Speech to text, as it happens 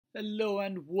Hello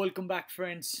and welcome back,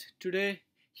 friends. Today,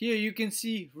 here you can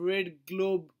see red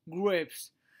globe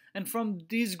grapes, and from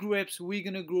these grapes we're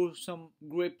gonna grow some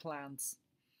grape plants.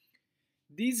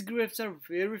 These grapes are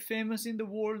very famous in the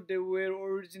world. They were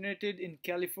originated in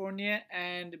California,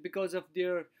 and because of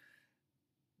their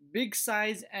big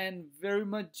size and very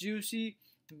much juicy,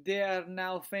 they are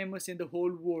now famous in the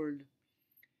whole world.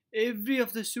 Every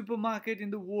of the supermarket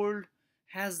in the world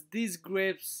has these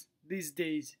grapes these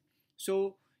days.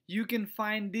 So you can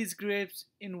find these grapes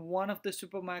in one of the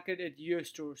supermarket at your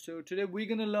store. So today we're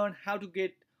gonna learn how to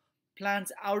get plants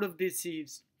out of these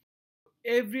seeds.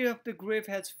 Every of the grape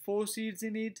has 4 seeds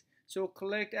in it. So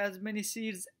collect as many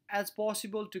seeds as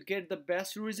possible to get the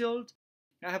best result.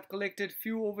 I have collected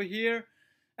few over here.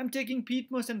 I'm taking peat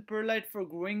moss and perlite for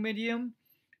growing medium.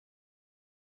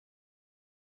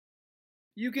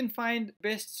 You can find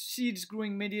best seeds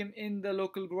growing medium in the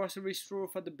local grocery store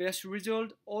for the best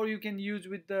result, or you can use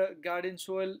with the garden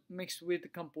soil mixed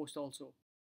with compost also.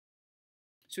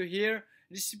 So here,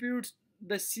 distribute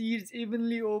the seeds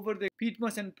evenly over the peat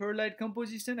moss and perlite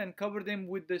composition and cover them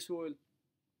with the soil.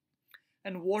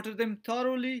 And water them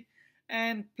thoroughly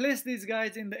and place these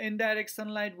guys in the indirect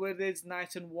sunlight where it's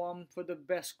nice and warm for the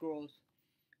best growth.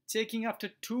 Checking after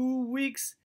 2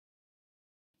 weeks,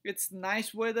 it's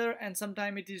nice weather and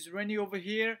sometimes it is rainy over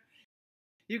here.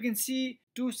 You can see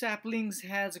 2 saplings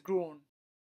has grown.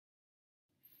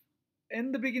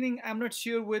 In the beginning, I'm not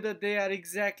sure whether they are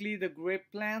exactly the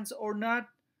grape plants or not,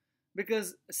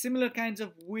 because similar kinds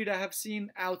of weed I have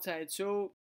seen outside.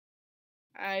 So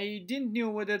I didn't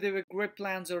know whether they were grape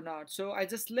plants or not. So I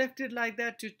just left it like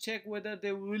that to check whether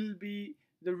they will be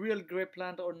the real grape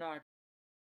plant or not.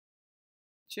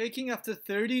 Checking after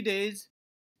 30 days,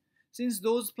 since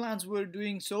those plants were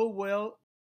doing so well,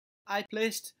 I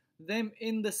placed them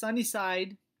in the sunny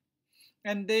side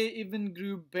and they even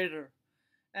grew better.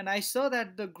 And I saw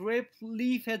that the grape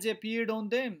leaf has appeared on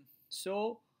them.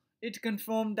 So it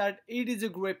confirmed that it is a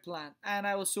grape plant, and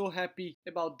I was so happy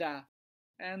about that.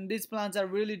 And these plants are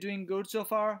really doing good so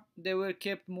far. They were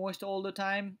kept moist all the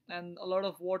time, and a lot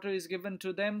of water is given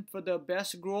to them for the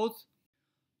best growth.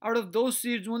 Out of those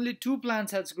seeds, only 2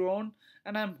 plants has grown,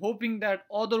 and I'm hoping that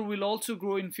other will also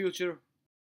grow in future.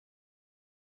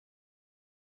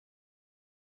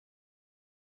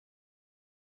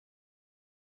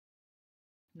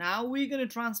 Now we're gonna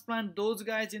transplant those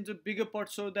guys into bigger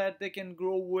pots so that they can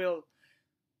grow well.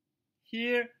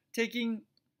 Here, taking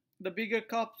the bigger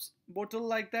cups bottle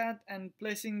like that and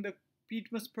placing the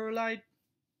peat moss perlite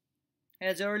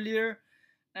as earlier,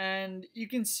 and you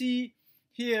can see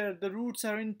here the roots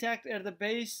are intact at the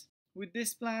base with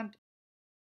this plant,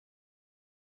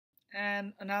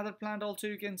 and another plant also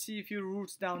you can see a few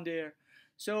roots down there.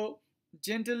 So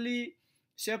gently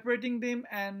separating them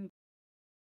and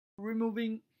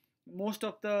removing most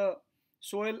of the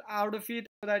soil out of it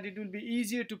so that it will be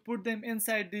easier to put them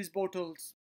inside these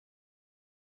bottles.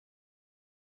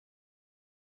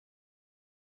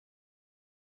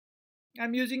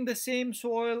 I'm using the same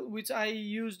soil which I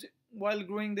used while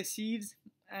growing the seeds,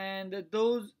 and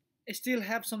those still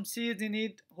have some seeds in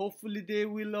it. Hopefully they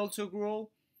will also grow,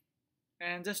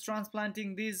 and just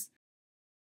transplanting these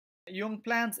young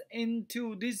plants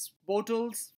into these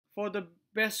bottles for the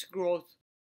best growth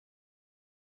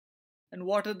and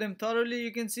water them thoroughly.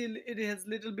 You can see it has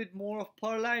little bit more of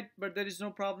perlite, but there is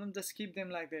no problem, just keep them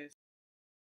like this.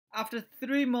 After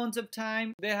 3 months of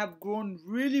time, they have grown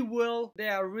really well. They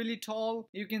are really tall.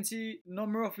 You can see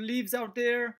number of leaves out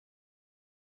there.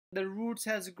 The roots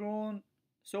has grown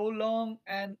so long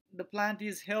and the plant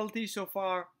is healthy so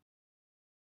far.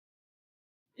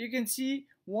 You can see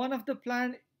one of the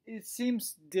plant, it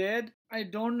seems dead. I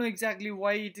don't know exactly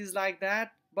why it is like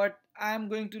that, but I'm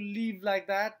going to leave like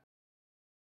that.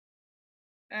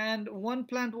 And one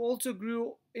plant also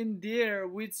grew in there,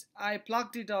 which I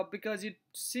plucked it up because it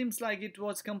seems like it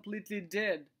was completely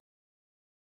dead.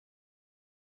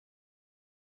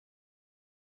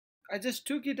 I just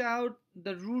took it out.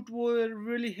 The root were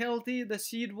really healthy, the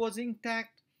seed was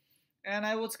intact, and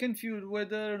I was confused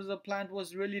whether the plant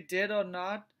was really dead or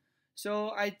not.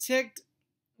 So I checked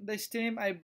the stem,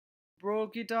 I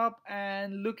broke it up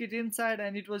and look it inside,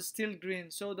 and it was still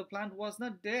green. So the plant was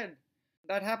not dead.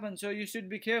 That happened, so you should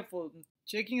be careful.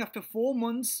 Checking after 4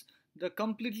 months, the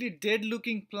completely dead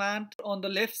looking plant on the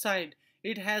left side,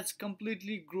 it has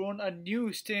completely grown a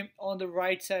new stem on the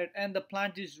right side, and the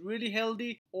plant is really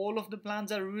healthy. All of the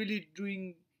plants are really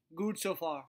doing good so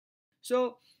far.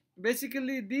 So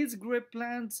basically these grape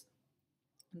plants,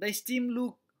 the stem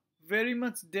look very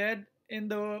much dead in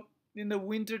the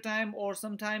winter time, or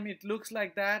sometime it looks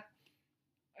like that,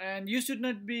 and you should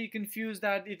not be confused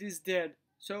that it is dead.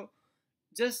 So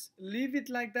just leave it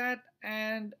like that,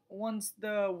 and once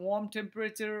the warm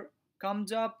temperature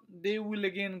comes up, they will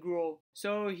again grow.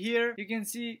 So here you can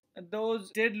see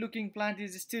those dead looking plant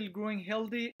is still growing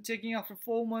healthy. Checking after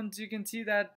 4 months, you can see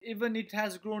that even it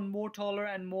has grown more taller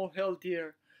and more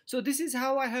healthier. So this is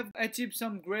how I have achieved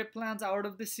some grape plants out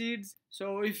of the seeds.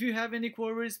 So if you have any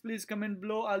queries, please comment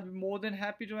below. I'll be more than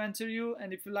happy to answer you.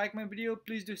 And if you like my video,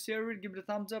 please do share it, give it a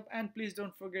thumbs up, and please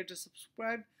don't forget to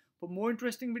subscribe for more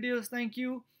interesting videos. Thank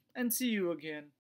you, and see you again.